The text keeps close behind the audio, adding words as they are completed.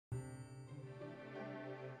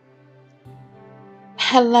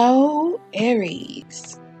Hello,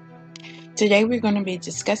 Aries. Today we're going to be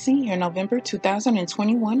discussing your November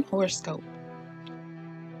 2021 horoscope.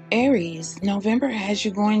 Aries, November has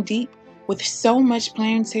you going deep with so much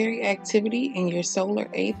planetary activity in your solar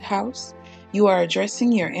 8th house. You are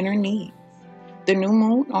addressing your inner needs. The new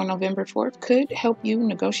moon on November 4th could help you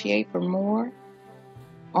negotiate for more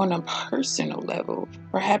on a personal level,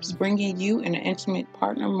 perhaps bringing you and an intimate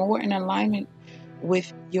partner more in alignment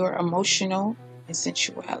with your emotional and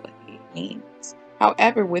sensuality needs.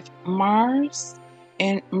 However, with Mars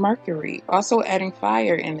and Mercury also adding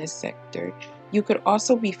fire in this sector, you could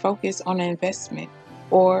also be focused on an investment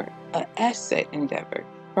or an asset endeavor,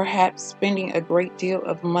 perhaps spending a great deal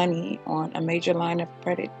of money on a major line of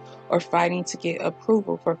credit or fighting to get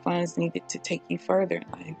approval for funds needed to take you further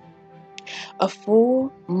in life. A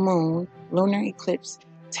full moon lunar eclipse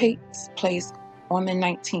takes place on the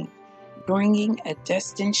 19th, bringing a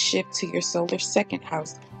destined shift to your solar second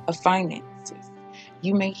house of finances.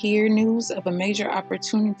 You may hear news of a major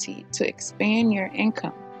opportunity to expand your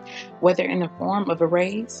income, whether in the form of a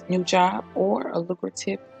raise, new job, or a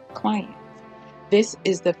lucrative client. This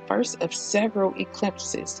is the first of several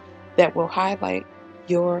eclipses that will highlight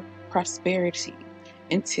your prosperity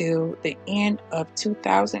until the end of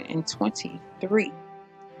 2023.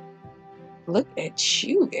 Look at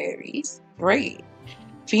you, Aries. Great.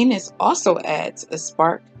 Venus also adds a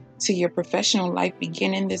spark to your professional life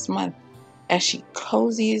beginning this month as she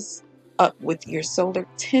cozies up with your solar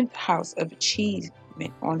 10th house of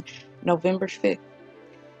achievement on November 5th.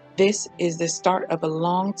 This is the start of a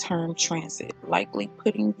long-term transit, likely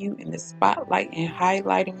putting you in the spotlight and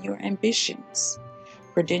highlighting your ambitions,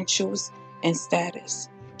 credentials, and status.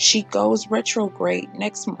 She goes retrograde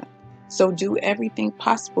next month, so do everything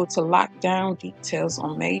possible to lock down details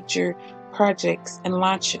on major projects and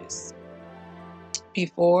launches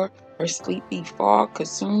before her sleepy fall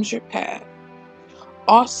consumes your path.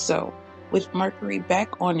 Also, with Mercury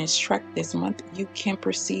back on its track this month, you can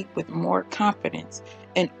proceed with more confidence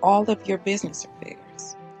in all of your business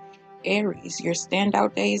affairs. Aries, your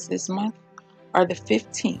standout days this month are the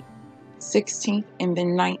 15th, 16th, and the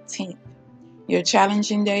 19th. Your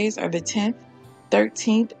challenging days are the 10th,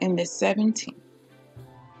 13th, and the 17th.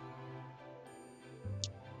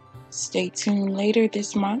 Stay tuned later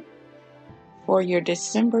this month for your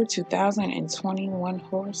December 2021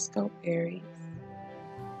 horoscope, Aries.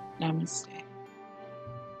 Namaste.